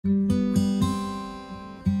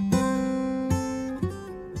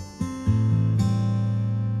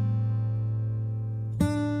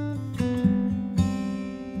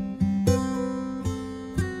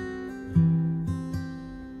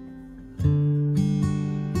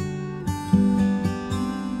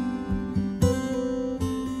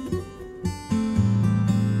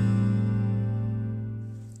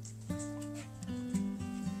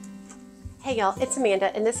Hey y'all, it's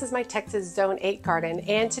Amanda and this is my Texas Zone 8 garden,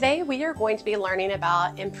 and today we are going to be learning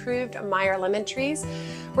about improved Meyer lemon trees.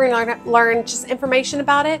 We're going to learn just information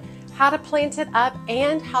about it, how to plant it up,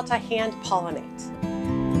 and how to hand pollinate.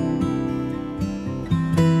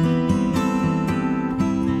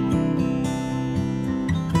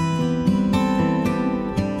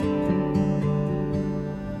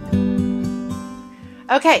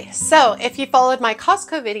 Okay, so if you followed my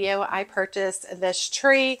Costco video, I purchased this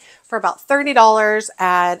tree for about $30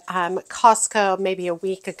 at Costco maybe a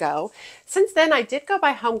week ago. Since then, I did go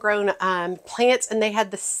buy homegrown plants, and they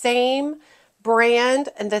had the same brand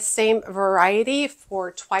and the same variety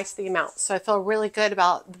for twice the amount. So I feel really good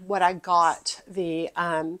about what I got, the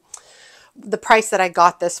price that I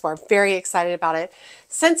got this for. I'm very excited about it.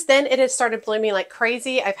 Since then, it has started blooming like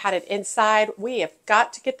crazy. I've had it inside. We have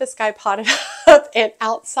got to get this guy potted up and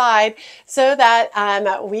outside so that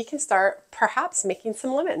we can start perhaps making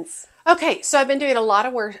some lemons. Okay, so I've been doing a lot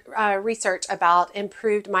of research about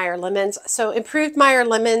improved Meyer lemons. So improved Meyer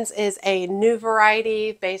lemons is a new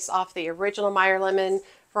variety based off the original Meyer lemon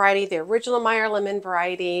variety. The original Meyer lemon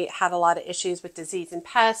variety had a lot of issues with disease and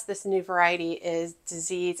pests. This new variety is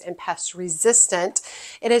disease and pest resistant.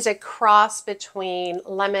 It is a cross between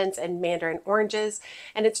lemons and mandarin oranges,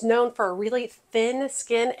 and it's known for a really thin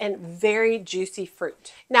skin and very juicy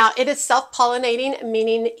fruit. Now, it is self-pollinating,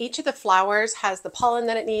 meaning each of the flowers has the pollen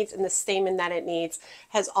that it needs and the stamen that it needs,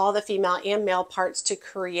 has all the female and male parts to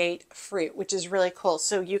create fruit, which is really cool.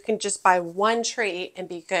 So you can just buy one tree and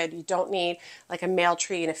be good. You don't need like a male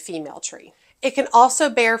tree and a female tree. It can also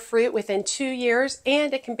bear fruit within 2 years,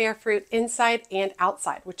 and it can bear fruit inside and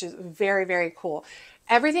outside, which is very, very cool.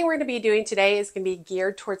 Everything we're going to be doing today is going to be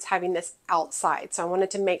geared towards having this outside. So I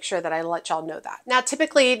wanted to make sure that I let y'all know that. Now,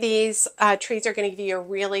 typically these trees are going to give you a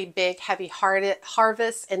really big, heavy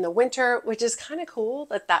harvest in the winter, which is kind of cool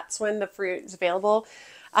that that's when the fruit is available.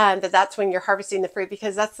 That's when you're harvesting the fruit,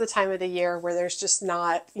 because that's the time of the year where there's just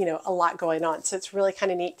not, a lot going on. So it's really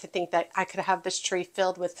kind of neat to think that I could have this tree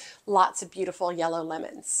filled with lots of beautiful yellow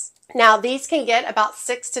lemons. Now, these can get about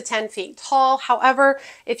 6 to 10 feet tall. However,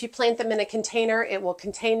 if you plant them in a container, it will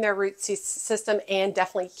contain their root system and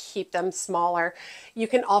definitely keep them smaller. You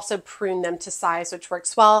can also prune them to size, which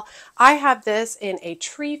works well. I have this in a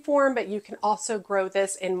tree form, but you can also grow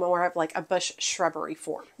this in more of like a bush shrubbery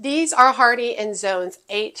form. These are hardy in zones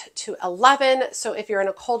 8 to 11. So if you're in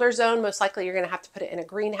a colder zone, most likely you're going to have to put it in a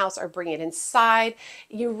greenhouse or bring it inside.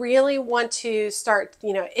 You really want to start,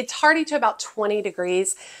 it's hardy to about 20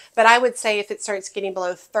 degrees. But I would say if it starts getting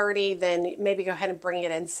below 30, then maybe go ahead and bring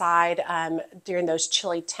it inside during those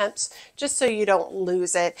chilly temps, just so you don't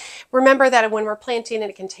lose it. Remember that when we're planting in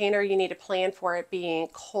a container, you need to plan for it being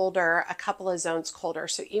colder, a couple of zones colder.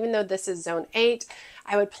 So even though this is zone 8,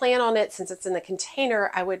 I would plan on it, since it's in the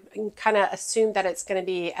container, I would kind of assume that it's going to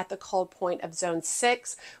be at the cold point of zone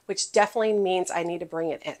 6, which definitely means I need to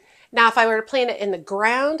bring it in. Now, if I were to plant it in the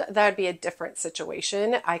ground, that would be a different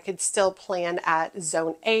situation. I could still plan at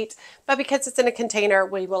zone 8, but because it's in a container,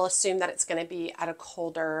 we will assume that it's going to be at a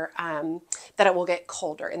colder, that it will get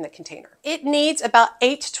colder in the container. It needs about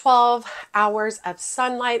 8 to 12 hours of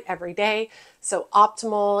sunlight every day. So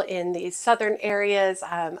optimal in these southern areas.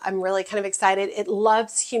 I'm really kind of excited. It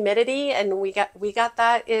loves humidity, and we got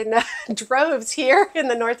that in droves here in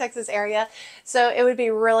the North Texas area. So it'll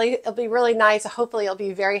be really nice. Hopefully it'll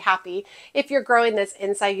be very happy. If you're growing this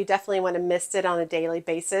inside, you definitely want to mist it on a daily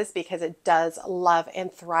basis, because it does love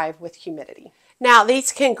and thrive with humidity. Now,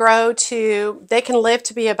 these can they can live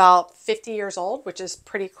to be about 50 years old, which is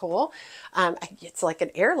pretty cool. It's like an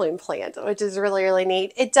heirloom plant, which is really, really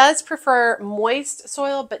neat. It does prefer moist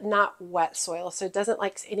soil, but not wet soil. So it doesn't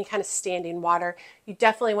like any kind of standing water. You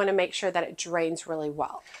definitely want to make sure that it drains really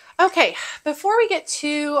well. Okay, before we get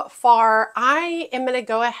too far, I am going to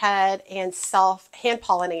go ahead and hand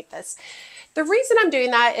pollinate this. The reason I'm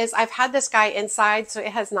doing that is I've had this guy inside, so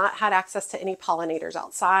it has not had access to any pollinators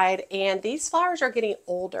outside, and these flowers are getting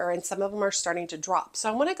older and some of them are starting to drop. So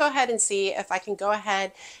I want to go ahead and see if I can go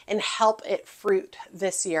ahead and help it fruit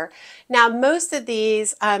this year. Now, most of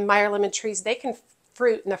these Meyer lemon trees, they can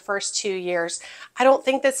fruit in the first 2 years. I don't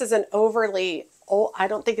think this is an overly old, I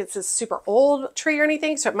don't think it's a super old tree or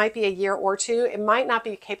anything, so it might be a year or two. It might not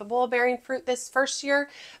be capable of bearing fruit this first year,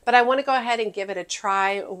 but I want to go ahead and give it a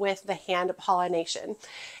try with the hand pollination.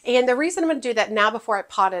 And the reason I'm going to do that now before I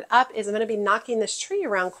pot it up is I'm going to be knocking this tree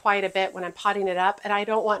around quite a bit when I'm potting it up, and I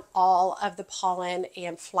don't want all of the pollen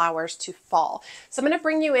and flowers to fall. So I'm going to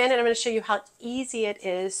bring you in and I'm going to show you how easy it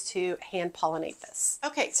is to hand pollinate this.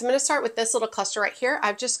 Okay, so I'm going to start with this little cluster right here.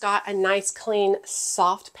 I've just got a nice, clean,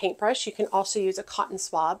 soft paintbrush. You can also use a cotton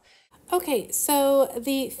swab. Okay, so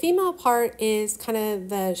the female part is kind of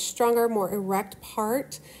the stronger, more erect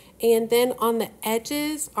part. And then on the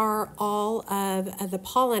edges are all of the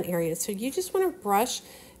pollen areas. So you just want to brush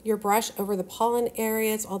your brush over the pollen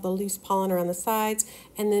areas, all the loose pollen around the sides,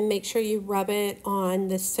 and then make sure you rub it on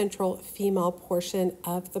the central female portion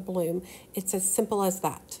of the bloom. It's as simple as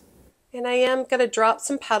that. And I am going to drop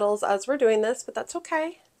some petals as we're doing this, but that's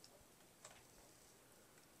okay.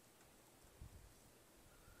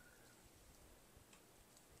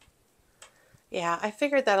 Yeah, I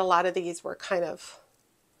figured that a lot of these were kind of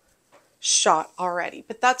shot already,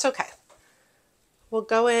 but that's okay. We'll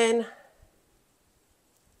go in,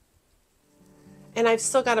 and I've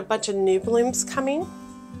still got a bunch of new blooms coming.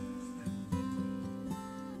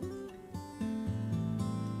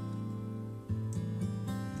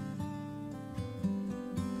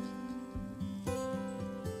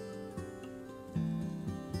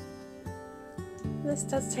 This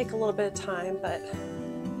does take a little bit of time, but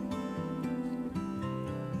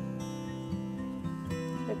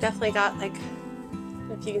I've definitely got, like,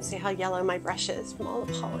 if you can see how yellow my brush is from all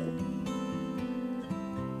the pollen.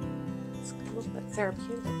 It's a little bit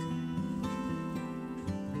therapeutic.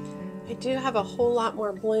 I do have a whole lot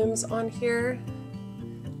more blooms on here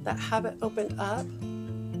that haven't opened up.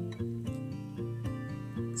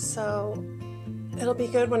 So it'll be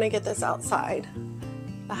good when I get this outside.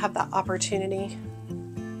 I have that opportunity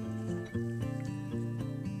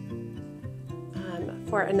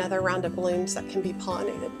for another round of blooms that can be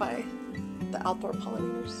pollinated by the outdoor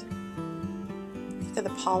pollinators. Look at the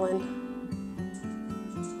pollen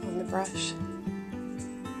on the brush.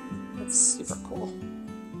 That's super cool.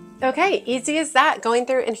 Okay, easy as that, going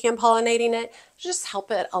through and hand pollinating it, just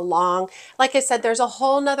help it along. Like I said, there's a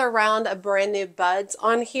whole nother round of brand new buds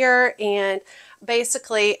on here, and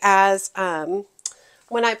basically as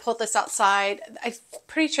when I pulled this outside, I'm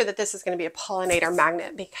pretty sure that this is going to be a pollinator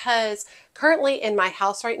magnet, because currently in my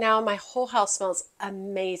house right now, my whole house smells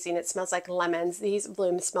amazing. It smells like lemons. These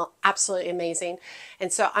blooms smell absolutely amazing.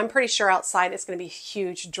 And so I'm pretty sure outside it's going to be a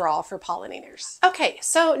huge draw for pollinators. Okay,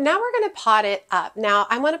 so now we're going to pot it up. Now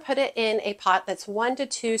I want to put it in a pot that's 1 to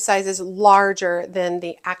 2 sizes larger than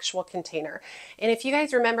the actual container. And if you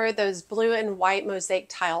guys remember those blue and white mosaic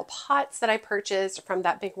tile pots that I purchased from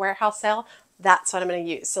that big warehouse sale, that's what I'm going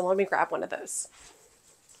to use. So let me grab one of those.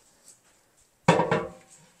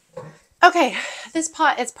 Okay, this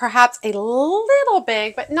pot is perhaps a little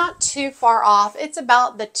big, but not too far off. It's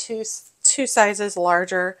about the two sizes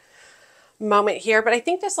larger moment here, but I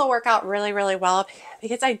think this will work out really, really well,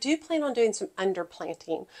 because I do plan on doing some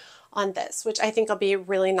underplanting on this, which I think will be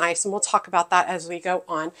really nice, and we'll talk about that as we go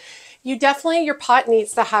on. Your pot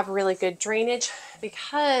needs to have really good drainage,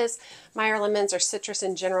 because Meyer lemons or citrus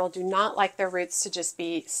in general do not like their roots to just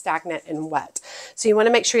be stagnant and wet. So you want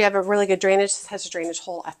to make sure you have a really good drainage. This has a drainage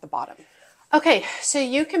hole at the bottom. Okay, so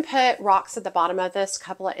you can put rocks at the bottom of this, a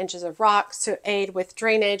couple of inches of rocks to aid with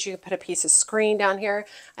drainage. You can put a piece of screen down here.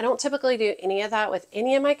 I don't typically do any of that with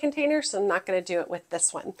any of my containers, so I'm not going to do it with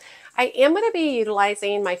this one. I am going to be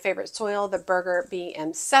utilizing my favorite soil, the Burger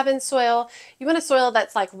BM7 soil. You want a soil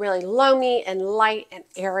that's like really loamy and light and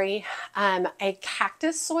airy. A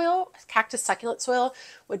cactus soil, cactus succulent soil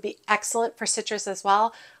would be excellent for citrus as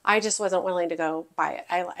well. I just wasn't willing to go buy it.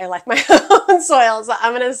 I like my own soil, so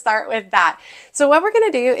I'm going to start with that. So what we're going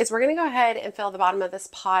to do is we're going to go ahead and fill the bottom of this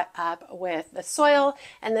pot up with the soil,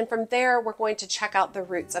 and then from there we're going to check out the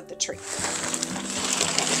roots of the tree.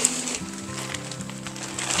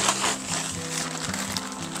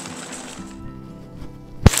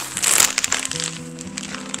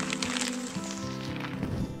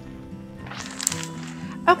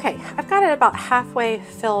 Okay, I've got it about halfway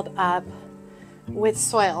filled up with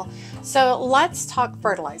soil. So let's talk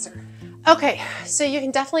fertilizer. Okay, so you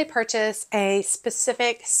can definitely purchase a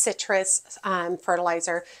specific citrus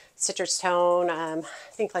fertilizer, citrus tone. I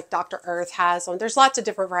think like Dr. Earth has one. There's lots of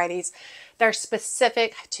different varieties that are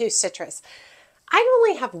specific to citrus. I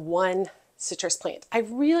only have one citrus plant. I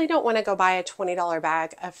really don't want to go buy a $20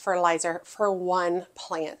 bag of fertilizer for one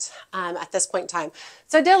plant at this point in time.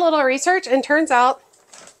 So I did a little research, and turns out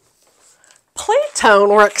plant tone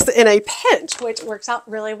works in a pinch, which works out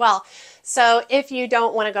really well. So if you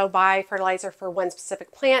don't want to go buy fertilizer for one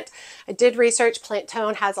specific plant, I did research. Plant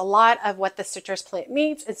tone has a lot of what the citrus plant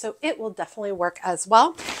needs, and so it will definitely work as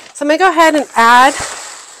well. So I'm going to go ahead and add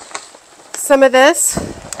some of this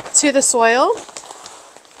to the soil.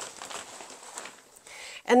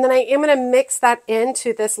 And then I am going to mix that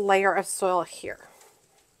into this layer of soil here.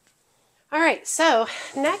 All right, so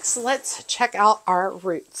next let's check out our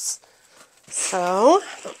roots. So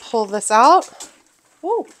I'll pull this out.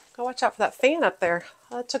 Ooh, Go watch out for that fan up there.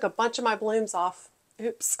 That took a bunch of my blooms off.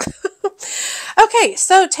 Oops. Okay,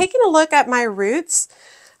 so taking a look at my roots,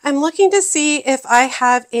 I'm looking to see if I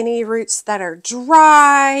have any roots that are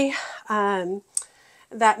dry,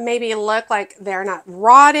 that maybe look like they're not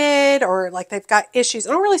rotted or like they've got issues.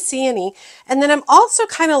 I don't really see any. And then I'm also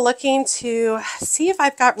kind of looking to see if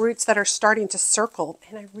I've got roots that are starting to circle,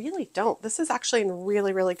 and I really don't. This is actually in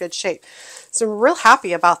really, really good shape. So I'm real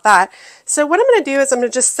happy about that. So what I'm going to do is I'm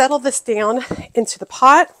going to just settle this down into the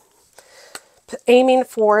pot, aiming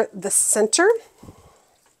for the center.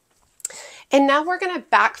 And now we're going to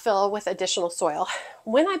backfill with additional soil.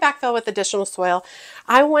 When I backfill with additional soil,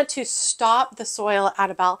 I want to stop the soil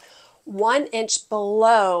at about 1 inch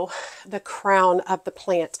below the crown of the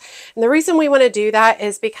plant. And the reason we want to do that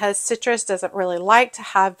is because citrus doesn't really like to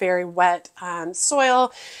have very wet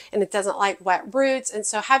soil, and it doesn't like wet roots. And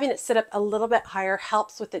so having it sit up a little bit higher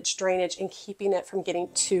helps with its drainage and keeping it from getting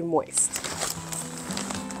too moist.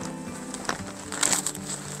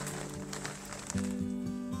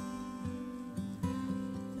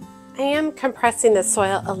 I am compressing the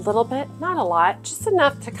soil a little bit, not a lot, just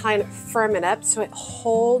enough to kind of firm it up so it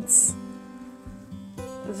holds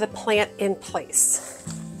the plant in place.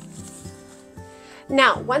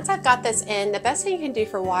 Now, once I've got this in, the best thing you can do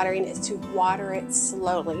for watering is to water it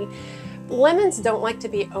slowly. Lemons don't like to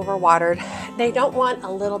be overwatered. They don't want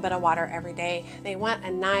a little bit of water every day. They want a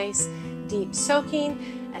nice deep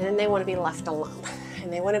soaking, and then they want to be left alone.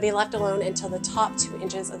 And they want to be left alone until the top 2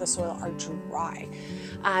 inches of the soil are dry.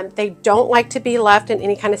 They don't like to be left in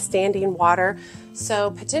any kind of standing water.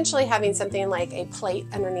 So potentially having something like a plate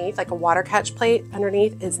underneath, like a water catch plate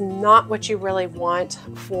underneath, is not what you really want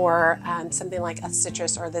for something like a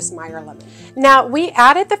citrus or this Meyer Lemon. Now, we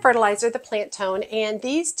added the fertilizer, the plant tone, and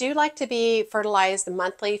these do like to be fertilized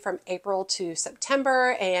monthly from April to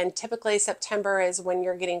September. And typically September is when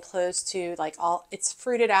you're getting close to like it's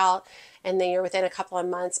fruited out, and then you're within a couple of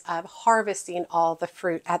months of harvesting all the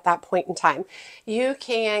fruit at that point in time. You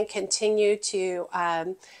can continue to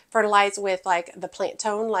fertilize with like the plant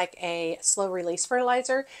tone, like a slow release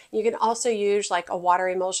fertilizer. You can also use like a water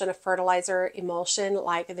emulsion, a fertilizer emulsion,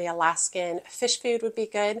 like the Alaskan fish food would be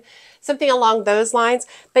good, something along those lines.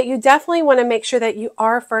 But you definitely want to make sure that you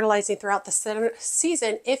are fertilizing throughout the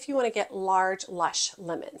season if you want to get large, lush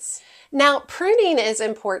lemons. Now, pruning is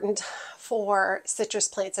important for citrus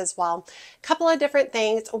plants as well. A couple of different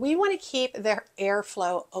things. We want to keep their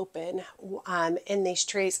airflow open in these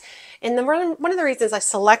trees. And one of the reasons I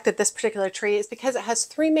selected this particular tree is because it has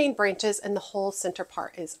 3 main branches and the whole center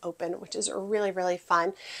part is open, which is really, really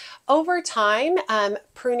fun. Over time,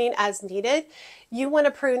 pruning as needed, you want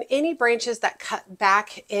to prune any branches that cut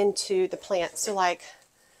back into the plant. So like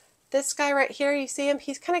this guy right here, you see him?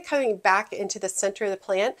 He's kind of coming back into the center of the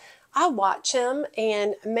plant. I'll watch him,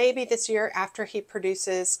 and maybe this year after he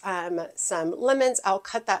produces some lemons, I'll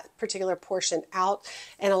cut that particular portion out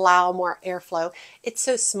and allow more airflow. It's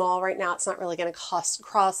so small right now, it's not really going to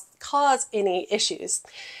cause any issues.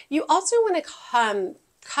 You also want to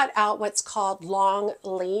cut out what's called long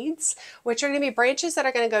leads, which are going to be branches that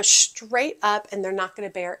are going to go straight up and they're not going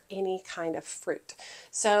to bear any kind of fruit.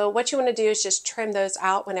 So what you want to do is just trim those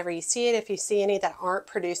out whenever you see it. If you see any that aren't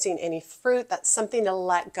producing any fruit, that's something to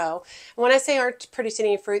let go. And when I say aren't producing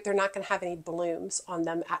any fruit, they're not going to have any blooms on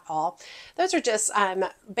them at all. Those are just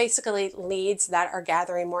basically leads that are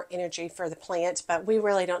gathering more energy for the plant, but we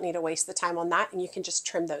really don't need to waste the time on that, and you can just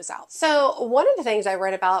trim those out. So one of the things I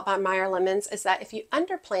read about Meyer lemons is that if you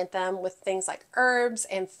underplant them with things like herbs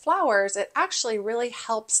and flowers, it actually really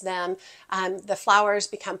helps them, the flowers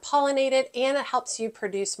become pollinated, and it helps you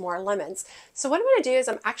produce more lemons. So what I'm going to do is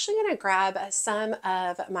I'm actually going to grab some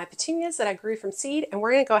of my petunias that I grew from seed, and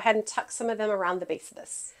we're going to go ahead and tuck some of them around the base of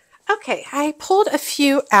this. Okay, I pulled a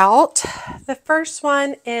few out. The first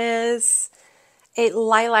one is a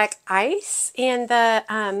lilac ice, and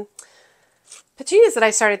the petunias that I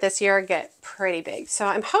started this year get pretty big. So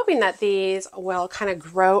I'm hoping that these will kind of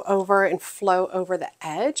grow over and flow over the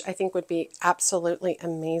edge. I think would be absolutely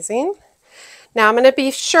amazing. Now I'm going to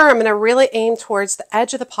be sure, I'm going to really aim towards the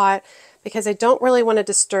edge of the pot because I don't really want to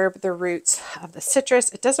disturb the roots of the citrus.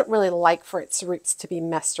 It doesn't really like for its roots to be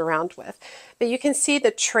messed around with. But you can see the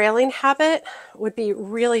trailing habit would be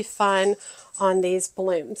really fun on these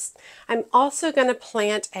blooms. I'm also going to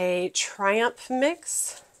plant a Triumph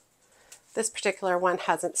mix. This particular one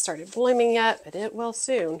hasn't started blooming yet, but it will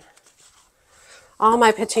soon. All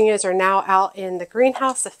my petunias are now out in the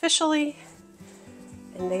greenhouse officially,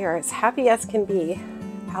 and they are as happy as can be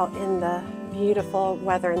out in the beautiful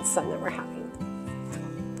weather and sun that we're having.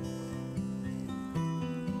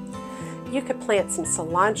 You could plant some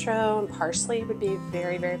cilantro and parsley, would be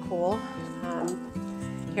very, very cool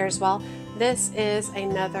here as well. This is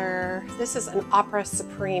an Opera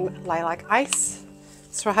Supreme Lilac Ice.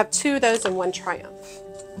 So I have 2 of those and 1 Triumph.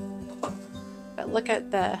 But look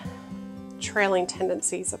at the trailing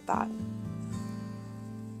tendencies of that.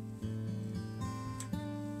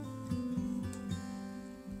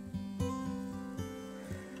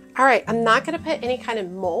 All right, I'm not going to put any kind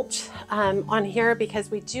of mulch on here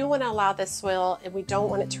because we do want to allow this soil and we don't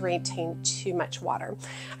want it to retain too much water.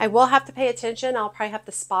 I will have to pay attention. I'll probably have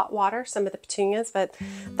to spot water some of the petunias, but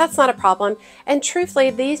that's not a problem. And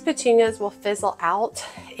truthfully, these petunias will fizzle out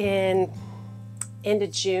into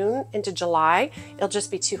June, into July. It'll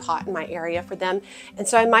just be too hot in my area for them. And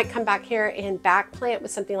so I might come back here and back plant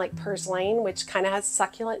with something like purslane, which kind of has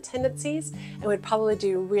succulent tendencies and would probably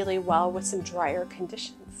do really well with some drier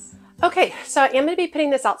conditions. Okay, so I am going to be putting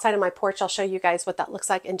this outside on my porch. I'll show you guys what that looks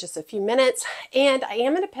like in just a few minutes. And I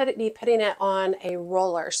am going to be putting it on a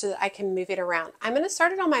roller so that I can move it around. I'm going to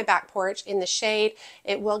start it on my back porch in the shade.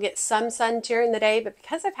 It will get some sun during the day, but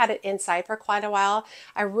because I've had it inside for quite a while,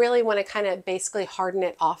 I really want to kind of basically harden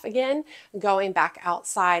it off again, going back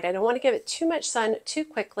outside. I don't want to give it too much sun too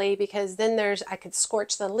quickly because then I could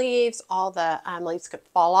scorch the leaves, all the leaves could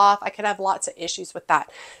fall off. I could have lots of issues with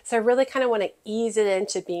that. So I really kind of want to ease it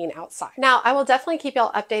into being outside. Now, I will definitely keep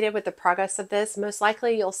y'all updated with the progress of this. Most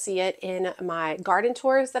likely you'll see it in my garden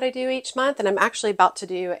tours that I do each month, and I'm actually about to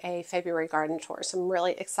do a February garden tour, so I'm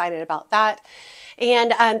really excited about that.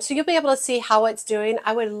 And so you'll be able to see how it's doing.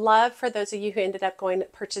 I would love for those of you who ended up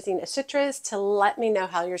purchasing a citrus to let me know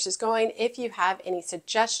how yours is going. If you have any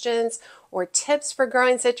suggestions or tips for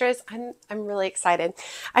growing citrus, I'm really excited.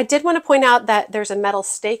 I did want to point out that there's a metal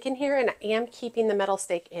stake in here, and I am keeping the metal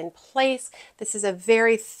stake in place. This is a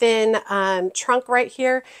very thin trunk right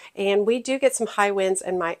here, and we do get some high winds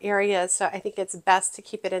in my area, so I think it's best to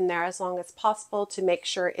keep it in there as long as possible to make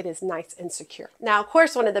sure it is nice and secure. Now, of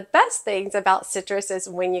course, one of the best things about citrus is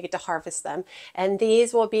when you get to harvest them, and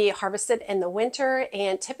these will be harvested in the winter,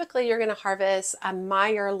 and typically you're going to harvest a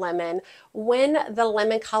Meyer Lemon when the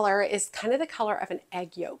lemon color is kind of the color of an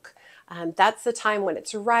egg yolk. That's the time when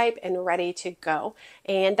it's ripe and ready to go.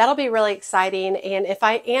 And that'll be really exciting. And if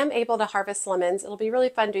I am able to harvest lemons, it'll be really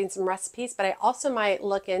fun doing some recipes, but I also might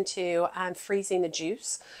look into freezing the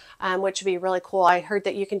juice, which would be really cool. I heard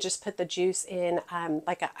that you can just put the juice in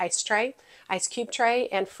like an ice cube tray,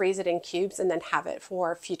 and freeze it in cubes and then have it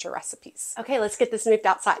for future recipes. Okay, let's get this moved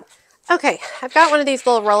outside. Okay, I've got one of these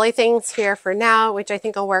little rolly things here for now, which I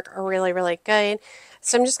think will work really, really good.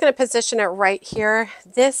 So I'm just going to position it right here.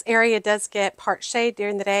 This area does get part shade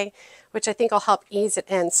during the day, which I think will help ease it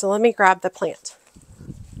in. So let me grab the plant.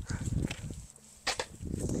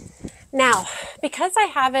 Now, because I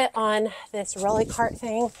have it on this rolly cart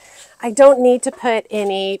thing, I don't need to put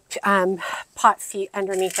any pot feet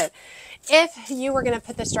underneath it. If you were going to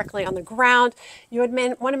put this directly on the ground, you would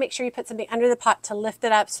want to make sure you put something under the pot to lift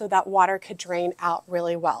it up so that water could drain out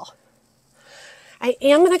really well. I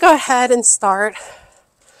am going to go ahead and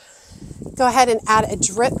add a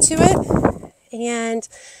drip to it, and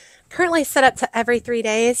currently set up to every 3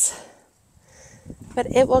 days, but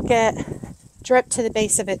it will get dripped to the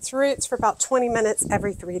base of its roots for about 20 minutes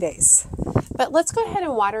every 3 days. But let's go ahead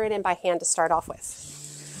and water it in by hand to start off with.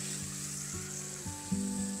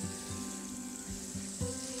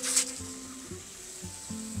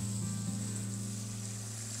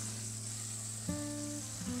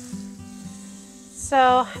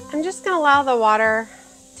 So I'm just going to allow the water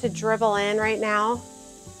to dribble in right now.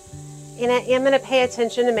 And I am going to pay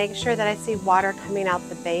attention to make sure that I see water coming out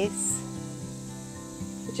the base,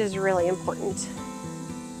 which is really important.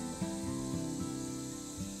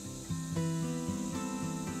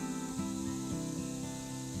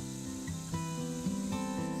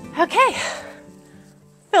 Okay.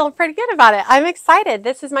 Feeling pretty good about it. I'm excited.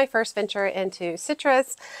 This is my first venture into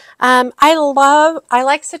citrus. I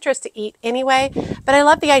like citrus to eat anyway, but I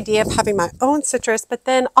love the idea of having my own citrus. But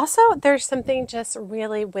then also there's something just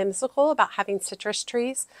really whimsical about having citrus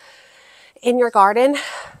trees in your garden.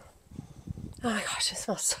 Oh my gosh, it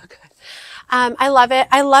smells so good. I love it.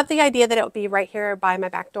 I love the idea that it would be right here by my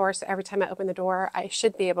back door. So every time I open the door, I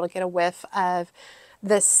should be able to get a whiff of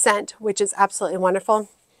the scent, which is absolutely wonderful.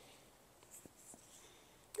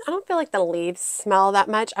 I don't feel like the leaves smell that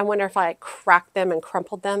much. I wonder if I cracked them and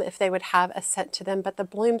crumpled them, if they would have a scent to them, but the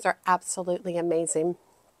blooms are absolutely amazing.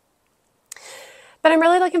 But I'm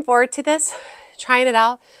really looking forward to this, trying it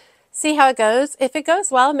out, see how it goes. If it goes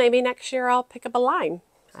well, maybe next year I'll pick up a line.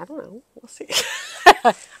 I don't know. We'll see.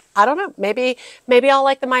 I don't know, maybe I'll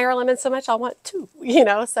like the Meyer Lemon so much I'll want two, you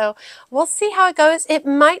know, so we'll see how it goes. It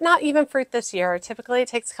might not even fruit this year. Typically it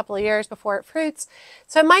takes a couple of years before it fruits,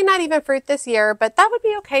 so it might not even fruit this year, but that would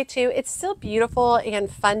be okay too. It's still beautiful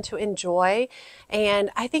and fun to enjoy, and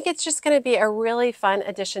I think it's just going to be a really fun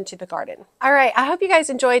addition to the garden. All right, I hope you guys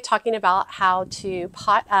enjoyed talking about how to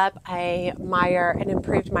pot up an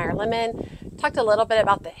improved Meyer Lemon. Talked a little bit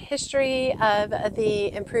about the history of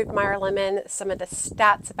the improved Meyer Lemon, some of the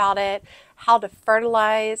stats about it, how to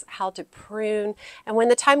fertilize, how to prune, and when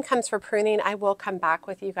the time comes for pruning, I will come back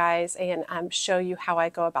with you guys and show you how I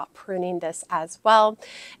go about pruning this as well.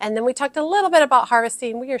 And then we talked a little bit about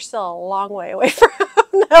harvesting. We are still a long way away from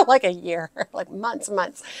like a year, like months,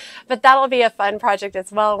 but that'll be a fun project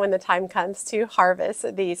as well when the time comes to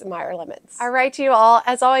harvest these Meyer Lemons. All right, you all,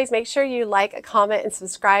 as always, make sure you like, comment, and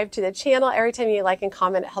subscribe to the channel. Every time you like and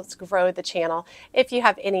comment, it helps grow the channel. If you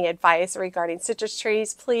have any advice regarding citrus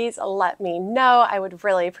trees, please let me know. I would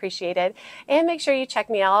really appreciate it. And make sure you check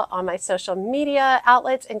me out on my social media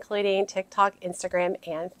outlets, including TikTok, Instagram,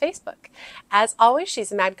 and Facebook. As always,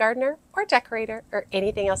 she's a mad gardener or decorator or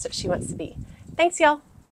anything else that she wants to be. Thanks, y'all.